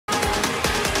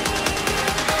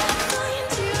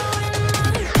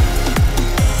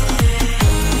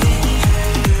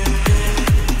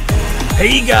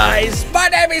Hey guys, my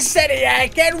name is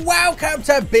Seniac and welcome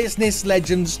to Business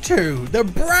Legends 2. The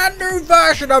brand new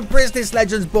version of Business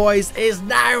Legends, boys, is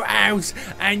now out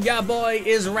and your boy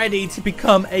is ready to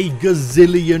become a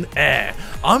gazillionaire.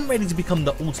 I'm ready to become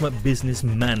the ultimate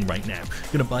businessman right now.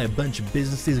 Gonna buy a bunch of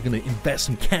businesses, gonna invest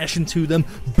some cash into them,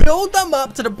 build them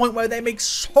up to the point where they make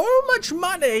so much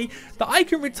money that I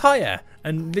can retire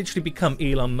and literally become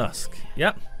Elon Musk.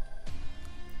 Yep.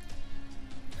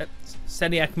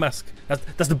 Seniac Musk.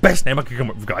 That's the best name I can come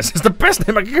up with, guys. That's the best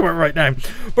name I can come up with right now.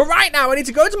 But right now, I need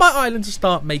to go to my island to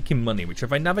start making money, which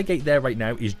if I navigate there right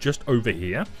now is just over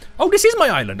here. Oh, this is my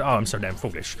island. Oh, I'm so damn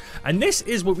foolish. And this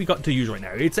is what we got to use right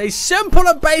now. It's a simple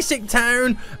and basic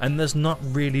town, and there's not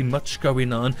really much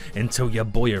going on until your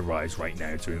boy arrives right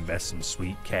now to invest some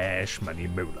sweet cash money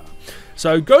moolah.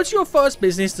 So go to your first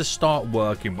business to start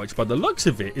working, which by the looks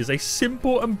of it is a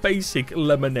simple and basic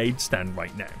lemonade stand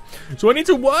right now. So I need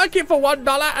to work it for $1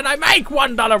 and I make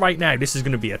 $1 right now. This is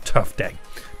going to be a tough day.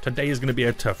 Today is going to be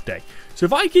a tough day. So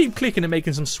if I keep clicking and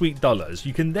making some sweet dollars,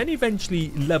 you can then eventually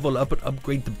level up and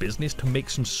upgrade the business to make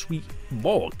some sweet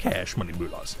more cash money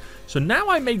moolahs. So now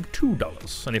I make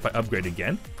 $2, and if I upgrade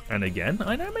again and again,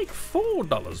 I now make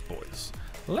 $4, boys.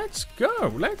 Let's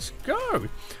go, let's go. And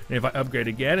if I upgrade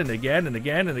again and again and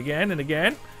again and again and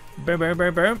again, boom, boom,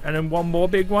 boom, boom, and then one more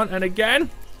big one, and again,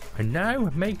 I now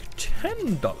make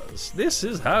 $10. This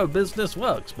is how business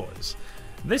works, boys.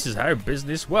 This is how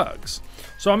business works.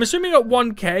 So I'm assuming at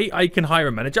 1K, I can hire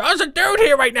a manager. Oh, there's a dude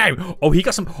here right now. Oh, he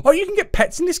got some. Oh, you can get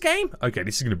pets in this game? Okay,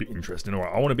 this is going to be interesting. All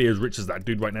right, I want to be as rich as that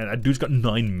dude right now. That dude's got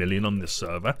 9 million on this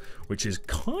server, which is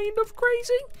kind of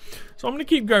crazy. So I'm going to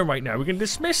keep going right now. We can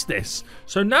dismiss this.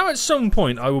 So now at some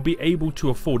point, I will be able to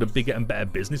afford a bigger and better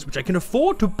business, which I can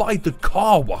afford to buy the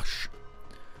car wash.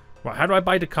 Right, how do I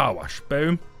buy the car wash?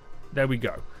 Boom. There we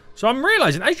go. So I'm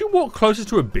realizing as you walk closer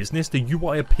to a business, the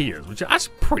UI appears, which that's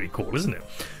pretty cool, isn't it?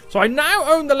 So I now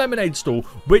own the lemonade stall,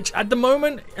 which at the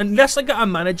moment, unless I get a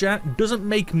manager, doesn't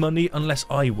make money unless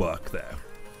I work there.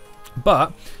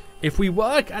 But if we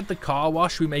work at the car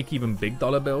wash, we make even big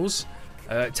dollar bills.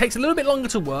 It takes a little bit longer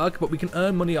to work, but we can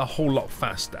earn money a whole lot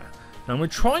faster. Now I'm going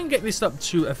to try and get this up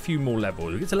to a few more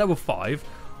levels. We get to level 5.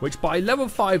 Which by level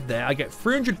 5 there, I get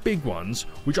 300 big ones,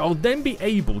 which I'll then be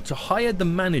able to hire the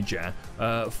manager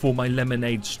for my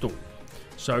lemonade stall.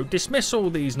 So dismiss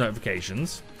all these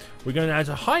notifications. We're going now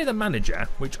to hire the manager,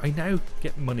 which I now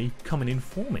get money coming in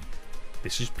for me.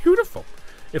 This is beautiful.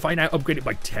 If I now upgrade it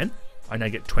by 10, I now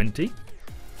get 20,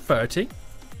 30.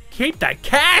 Keep that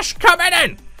cash coming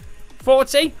in.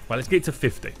 40. Well, let's get it to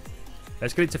 50.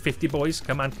 Let's get it to 50, boys.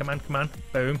 Come on, come on, come on.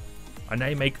 Boom. I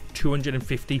now make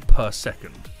 250 per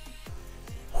second.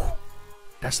 Whew.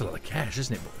 That's a lot of cash,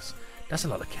 isn't it, boys? That's a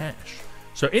lot of cash.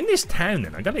 So in this town,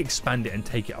 then, I'm going to expand it and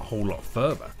take it a whole lot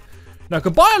further. Now, I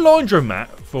could buy a laundromat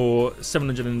for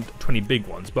 720 big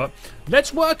ones, but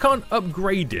let's work on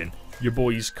upgrading your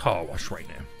boy's car wash right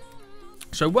now.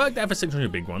 So work there for 600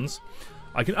 big ones.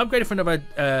 I can upgrade it for another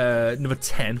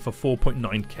 10 for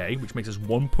 4.9k, which makes us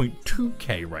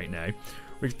 1.2k right now.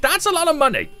 Which that's a lot of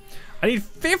money. I need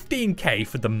 15k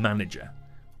for the manager.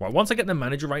 Right, once I get the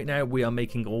manager right now, we are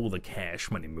making all the cash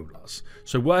money moolahs.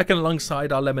 So working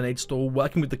alongside our lemonade store,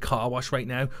 working with the car wash right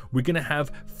now, we're going to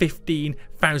have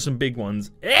 15,000 big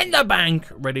ones in the bank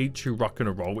ready to rock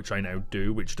and roll, which I now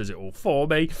do, which does it all for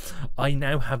me. I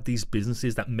now have these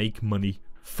businesses that make money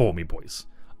for me, boys.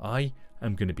 I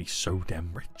am going to be so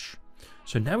damn rich.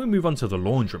 So now we move on to the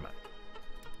laundromat.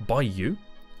 By you.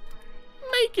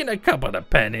 Making a couple of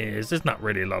pennies. It's not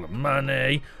really a lot of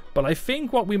money. But I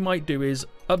think what we might do is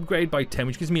upgrade by 10,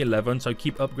 which gives me 11. So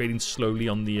keep upgrading slowly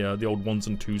on the old 1s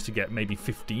and 2s to get maybe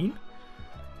 15.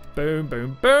 Boom,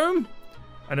 boom, boom.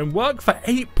 And then work for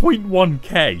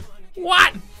 8.1k.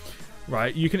 What?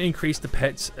 Right, you can increase the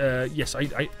pets. Yes,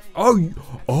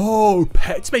 Oh,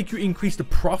 pets make you increase the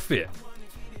profit.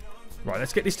 Right,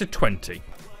 let's get this to 20.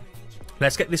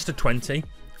 Let's get this to 20.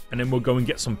 And then we'll go and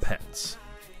get some pets.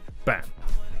 Bam.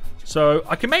 So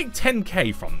I can make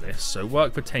 10k from this. So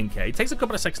work for 10k. It takes a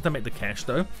couple of seconds to make the cash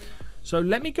though. So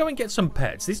let me go and get some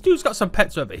pets. This dude's got some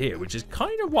pets over here, which is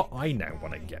kind of what I now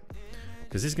want to get.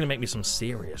 Because this is going to make me some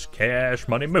serious cash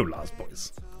money moolahs,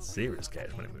 boys. Serious cash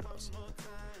money moolahs.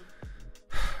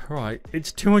 Right,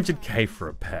 it's 200k for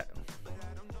a pet.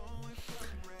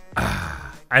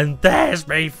 And there's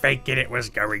me thinking it was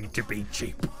going to be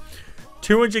cheap.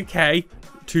 200k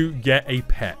to get a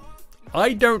pet.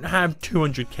 I don't have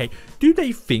 200k. Do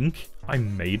they think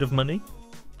I'm made of money?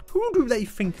 Who do they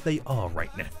think they are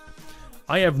right now?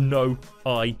 I have no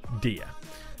idea.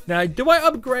 Now, do I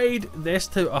upgrade this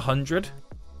to 100?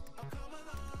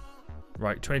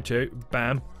 Right, 22.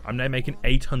 Bam. I'm now making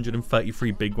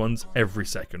 833 big ones every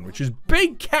second, which is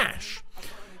big cash.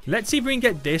 Let's see if we can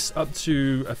get this up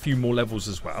to a few more levels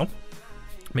as well.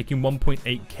 Making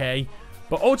 1.8k.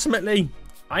 But ultimately,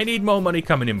 I need more money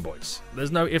coming in, boys.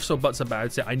 There's no ifs or buts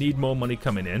about it. I need more money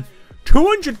coming in.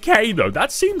 200k, though.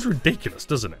 That seems ridiculous,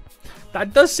 doesn't it?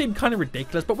 That does seem kind of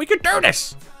ridiculous, but we could do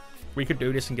this. We could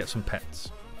do this and get some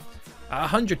pets. At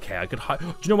 100k, I could hire... Do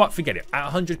you know what? Forget it.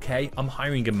 At 100k, I'm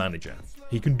hiring a manager.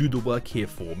 He can do the work here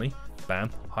for me. Bam.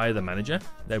 Hire the manager.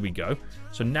 There we go.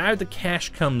 So now the cash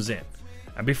comes in.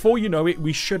 And before you know it,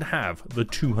 we should have the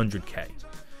 200k.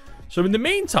 So in the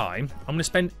meantime, I'm going to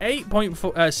spend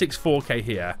 8.64k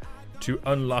here to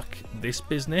unlock this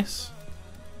business.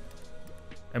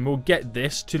 And we'll get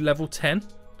this to level 10.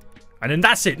 And then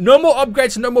that's it. No more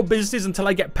upgrades, no more businesses until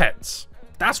I get pets.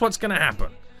 That's what's going to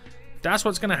happen. That's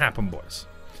what's going to happen, boys.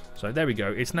 So there we go.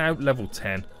 It's now level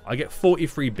 10. I get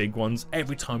 43 big ones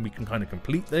every time we can kind of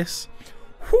complete this.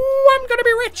 Whoo, I'm going to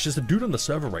be rich. There's a dude on the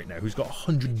server right now who's got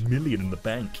 100 million in the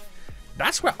bank.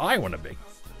 That's where I want to be.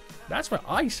 That's where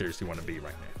I seriously want to be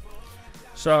right now.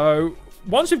 So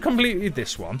once we've completed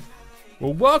this one,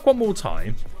 we'll work one more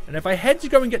time. And if I head to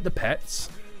go and get the pets,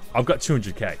 I've got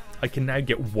 200k. I can now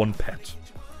get one pet.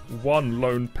 One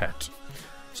lone pet.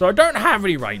 So I don't have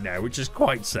any right now, which is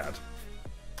quite sad.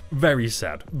 Very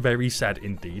sad. Very sad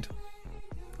indeed.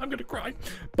 I'm going to cry.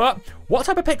 But what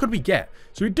type of pet could we get?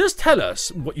 So it does tell us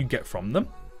what you get from them.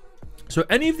 So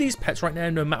any of these pets right now,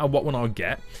 no matter what one I'll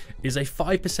get, is a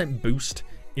 5% boost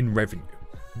in revenue.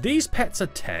 These pets are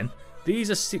 10.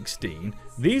 These are 16.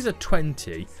 These are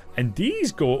 20. And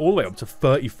these go all the way up to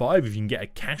 35 if you can get a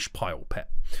cash pile pet.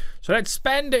 So let's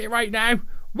spend it right now.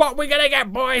 What we going to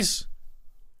get, boys?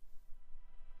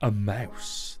 A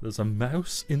mouse. There's a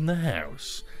mouse in the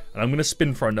house. And I'm going to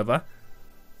spin for another.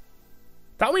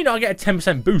 That means I'll get a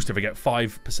 10% boost if I get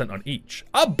 5% on each.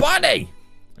 A bunny!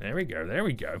 There we go, there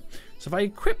we go. So if I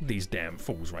equip these damn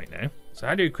fools right now. So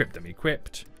how do you equip them?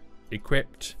 Equipped.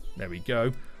 Equipped. There we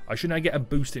go. I should now get a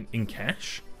boost in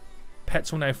cash.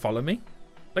 Pets will now follow me.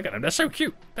 Look at them. They're so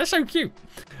cute. They're so cute.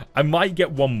 I might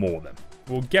get one more then.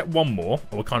 We'll get one more.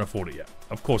 Oh, I can't afford it yet.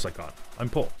 Of course I can't. I'm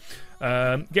poor.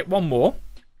 Get one more.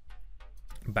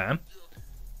 Bam.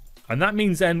 And that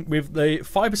means then with the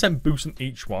 5% boost in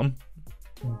each one,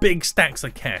 big stacks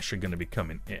of cash are going to be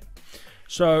coming in.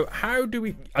 So how do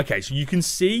we... Okay, so you can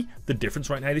see the difference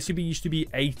right now. This used to be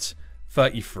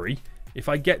 833. If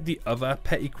I get the other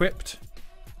pet equipped,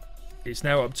 it's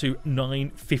now up to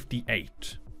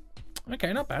 958.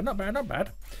 Okay, not bad, not bad, not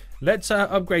bad. Let's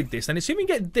upgrade this. And assuming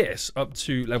we get this up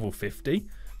to level 50,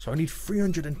 so I need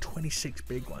 326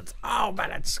 big ones. Oh,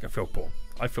 man, I feel poor.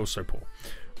 I feel so poor.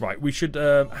 Right, we should...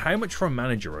 how much for a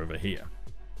manager over here?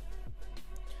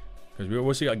 Because we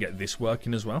obviously got to get this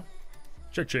working as well.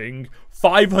 Cha-ching.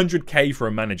 500k for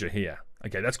a manager here.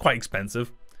 Okay, that's quite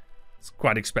expensive. It's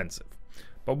quite expensive.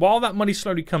 But while that money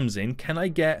slowly comes in, can I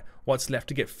get what's left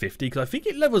to get 50? Because I think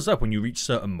it levels up when you reach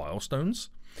certain milestones.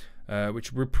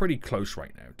 Which we're pretty close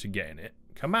right now to getting it.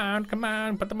 Come on, come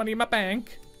on. Put the money in my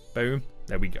bank. Boom.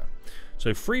 There we go. So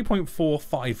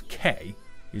 3.45k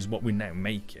is what we're now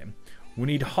making. We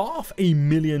need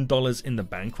 $500,000 in the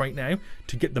bank right now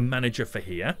to get the manager for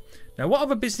here. Now, what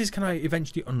other business can I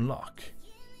eventually unlock?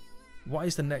 What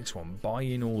is the next one? Buy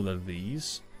in all of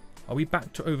these. Are we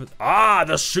back to over... Ah,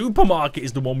 the supermarket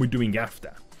is the one we're doing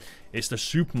after. It's the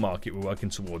supermarket we're working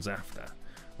towards after.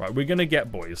 Right, we're going to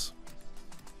get, boys.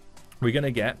 We're going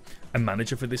to get a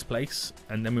manager for this place.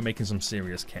 And then we're making some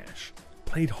serious cash.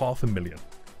 Paid $500,000.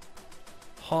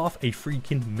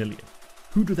 $500,000.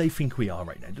 Who do they think we are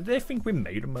right now? Do they think we're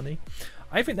made of money?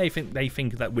 I think they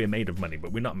think that we're made of money,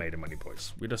 but we're not made of money,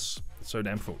 boys. We're just so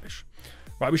damn foolish.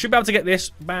 Right, we should be able to get this.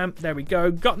 Bam, there we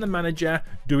go. Got the manager.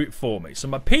 Do it for me. So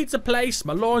my pizza place,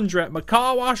 my laundrette, my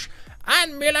car wash,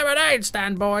 and my lemonade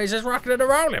stand, boys, is rocking and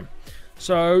rolling.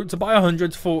 So to buy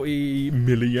 140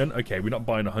 million. Okay, we're not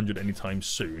buying 100 anytime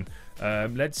soon.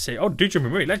 Let's see. Oh, do jump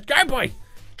with me. Let's go, boy.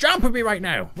 Jump with me right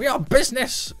now. We are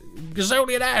business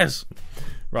gazillionaires.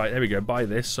 Right, there we go. Buy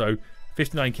this. So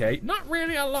 59k. Not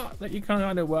really a lot that you can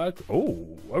kind of work.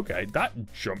 Oh, okay. That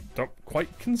jumped up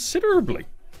quite considerably.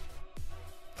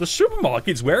 The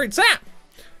supermarket's where it's at.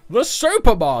 The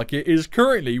supermarket is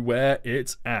currently where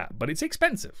it's at, but it's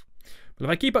expensive. But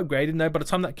if I keep upgrading, though, by the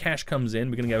time that cash comes in,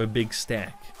 we're going to have a big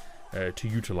stack to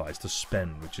utilize, to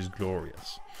spend, which is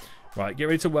glorious. Right, get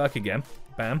ready to work again.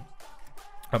 Bam.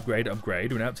 Upgrade,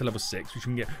 upgrade. We're now up to level 6, which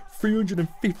we can get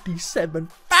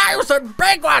 357,000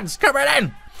 big ones coming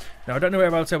in. Now, I don't know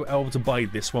if I'll be able to buy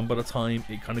this one by the time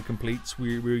it kind of completes.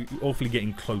 We're awfully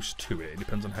getting close to it. It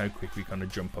depends on how quick we kind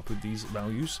of jump up with these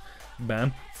values.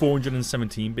 Bam.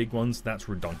 417 big ones. That's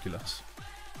redonkulous.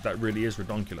 That really is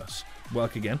redonkulous.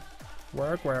 Work again.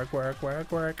 Work, work, work,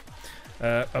 work, work.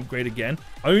 Upgrade again.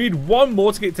 I only need one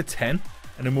more to get to 10,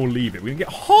 and then we'll leave it. We can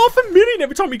get 500,000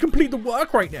 every time we complete the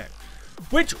work right now.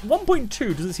 Which,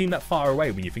 1.2 doesn't seem that far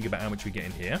away when you think about how much we get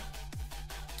in here.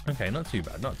 Okay, not too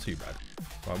bad, not too bad.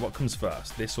 Right, what comes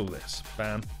first? This or this?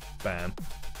 Bam, bam,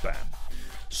 bam.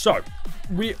 So,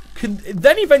 we can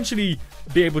then eventually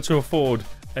be able to afford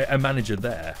a manager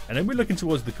there. And then we're looking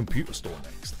towards the computer store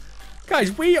next.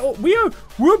 Guys, we're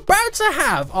about to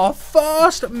have our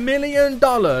first $1 million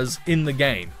in the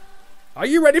game. Are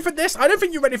you ready for this? I don't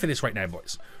think you're ready for this right now,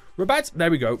 boys. We're about to,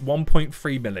 there we go, 1.3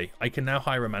 milli. I can now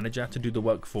hire a manager to do the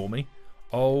work for me.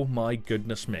 Oh my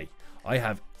goodness me. I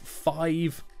have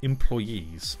 5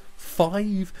 employees,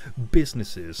 5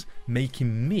 businesses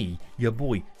making me, your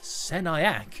boy,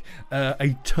 Seniac,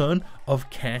 a ton of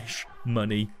cash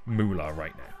money moolah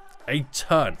right now. A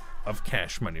ton of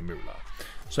cash money moolah.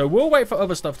 So we'll wait for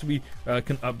other stuff to be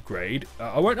can upgrade.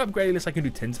 I won't upgrade unless I can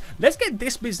do 10s. Let's get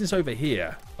this business over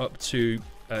here up to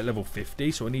level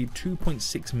 50. So I need 2.6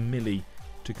 milli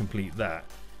to complete that.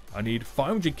 I need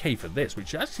 500k for this,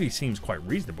 which actually seems quite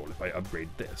reasonable if I upgrade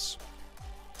this.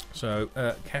 So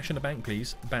cash in the bank,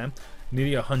 please. Bam.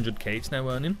 Nearly 100k it's now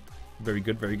earning. Very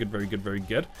good, very good, very good, very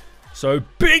good. So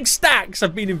big stacks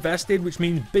have been invested, which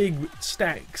means big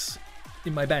stacks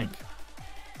in my bank.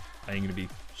 I ain't going to be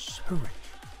so rich.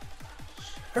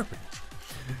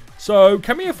 So,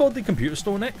 can we afford the computer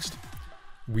store next?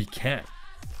 We can.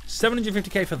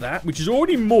 750k for that, which is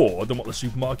already more than what the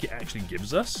supermarket actually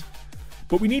gives us.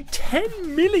 But we need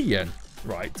 10 million,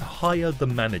 right, to hire the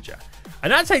manager.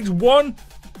 And that takes 1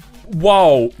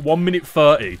 minute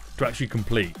 30 to actually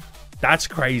complete. That's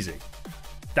crazy.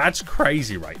 That's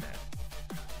crazy right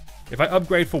now. If I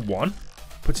upgrade for 1,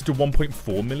 puts it to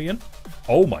 1.4 million.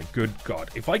 Oh my good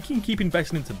God. If I can keep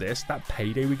investing into this, that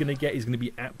payday we're going to get is going to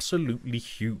be absolutely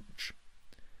huge.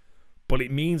 But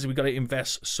it means we've got to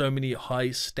invest so many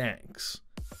high stacks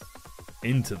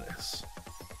into this.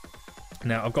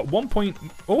 Now, I've got 1 point...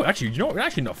 Oh, actually, you know what? We're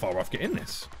actually not far off getting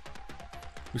this.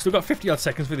 We've still got 50 odd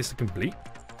seconds for this to complete.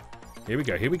 Here we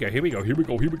go, here we go, here we go, here we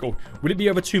go, here we go. Will it be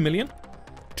over 2 million?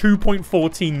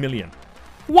 2.14 million.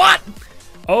 What?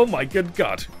 Oh my good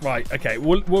God. Right, okay,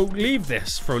 we'll leave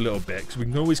this for a little bit because we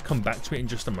can always come back to it in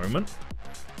just a moment.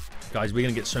 Guys, we're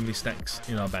going to get so many stacks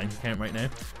in our bank account right now.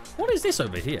 What is this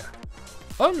over here?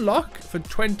 Unlock for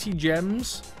 20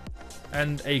 gems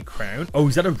and a crown. Oh,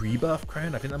 is that a rebirth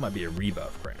crown? I think that might be a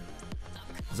rebirth crown.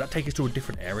 Does that take us to a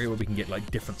different area where we can get like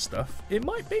different stuff? It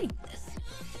might be.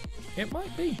 It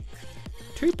might be.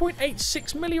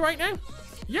 2.86 milli right now?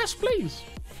 Yes, please.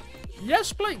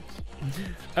 Yes, please.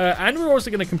 And we're also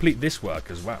going to complete this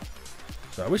work as well.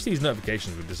 So I wish these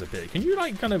notifications would disappear. Can you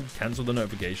like kind of cancel the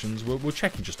notifications? We'll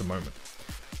check in just a moment.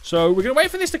 So we're going to wait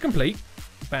for this to complete.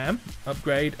 Bam.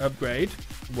 Upgrade, upgrade.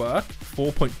 Work.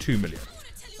 4.2 million.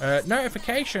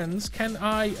 Notifications. Can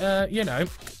I, you know,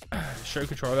 show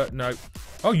controller? No.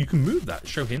 Oh, you can move that.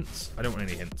 Show hints. I don't want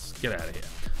any hints. Get out of here.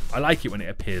 I like it when it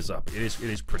appears up. It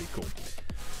is pretty cool.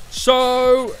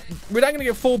 So we're now going to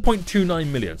get 4.29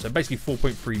 million. So basically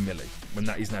 4.3 milli when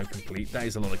that is now complete. That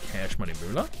is a lot of cash money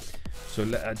moolah. So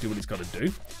let that do what it's got to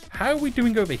do. How are we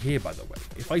doing over here, by the way?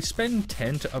 If I spend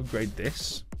 10 to upgrade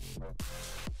this.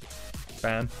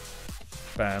 Bam.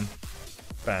 Bam.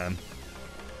 Bam.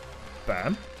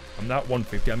 Bam. I'm now at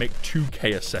 150. I make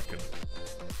 2k a second.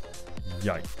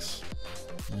 Yikes.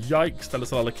 Yikes. That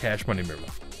is a lot of cash money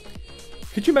moolah.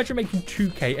 Could you imagine making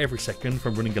 2k every second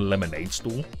from running a lemonade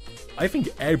stall? I think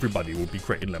everybody would be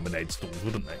creating lemonade stalls,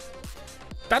 wouldn't they?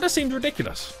 That does seem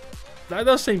ridiculous. That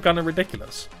does seem kind of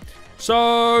ridiculous.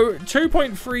 So,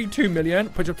 2.32 million,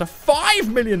 puts up to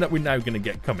 5 million that we're now going to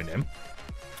get coming in.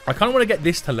 I kind of want to get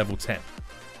this to level 10.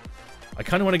 I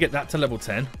kind of want to get that to level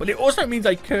 10. But it also means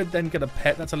I could then get a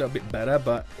pet that's a little bit better,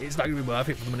 but it's not going to be worth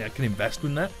it for the money I can invest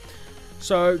in that.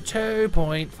 So,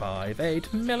 2.58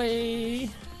 milli.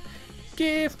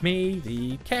 Give me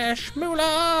the cash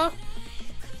moolah.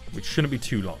 Which shouldn't be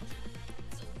too long.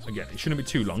 Again, it shouldn't be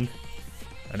too long.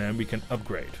 And then we can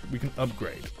upgrade. We can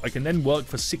upgrade. I can then work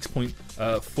for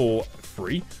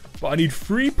 6.43. But I need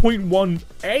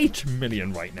 3.18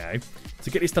 million right now to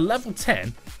get this to level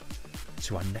 10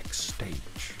 to our next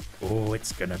stage. Oh,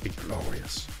 it's going to be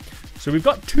glorious. So we've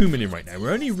got 2 million right now.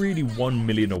 We're only really 1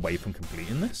 million away from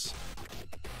completing this.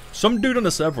 Some dude on the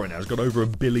server right now has got over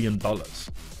 $1 billion.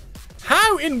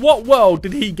 How in what world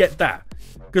did he get that?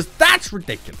 Because that's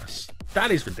ridiculous.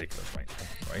 That is ridiculous right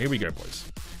now. Right, here we go,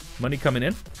 boys. Money coming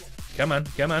in. Come on,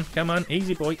 come on, come on.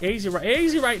 Easy, boy. Easy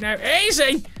right now.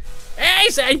 Easy!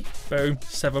 Easy! Boom.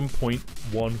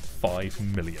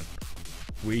 7.15 million.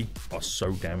 We are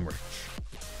so damn rich.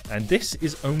 And this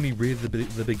is only really the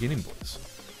beginning, boys.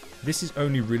 This is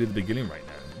only really the beginning right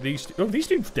now. These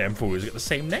two damn fools got the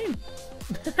same name.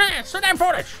 So damn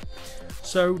foolish.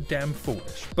 So damn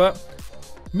foolish. But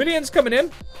millions coming in.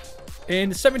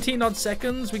 In 17 odd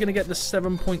seconds, we're going to get the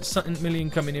 7-point-something million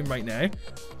coming in right now.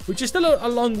 Which is still a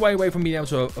long way away from being able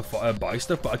to buy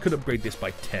stuff. But I could upgrade this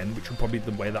by 10, which will probably be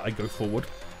the way that I go forward.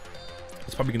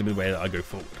 It's probably going to be the way that I go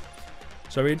forward.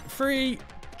 So in 3,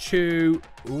 2,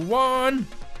 1,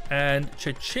 and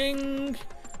cha-ching.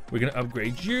 We're going to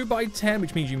upgrade you by 10,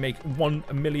 which means you make 1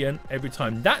 million every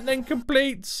time that then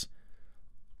completes.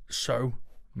 So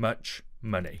much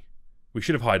money. We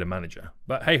should have hired a manager.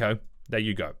 But hey-ho, there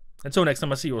you go. Until next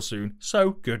time, I'll see you all soon.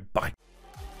 So, goodbye.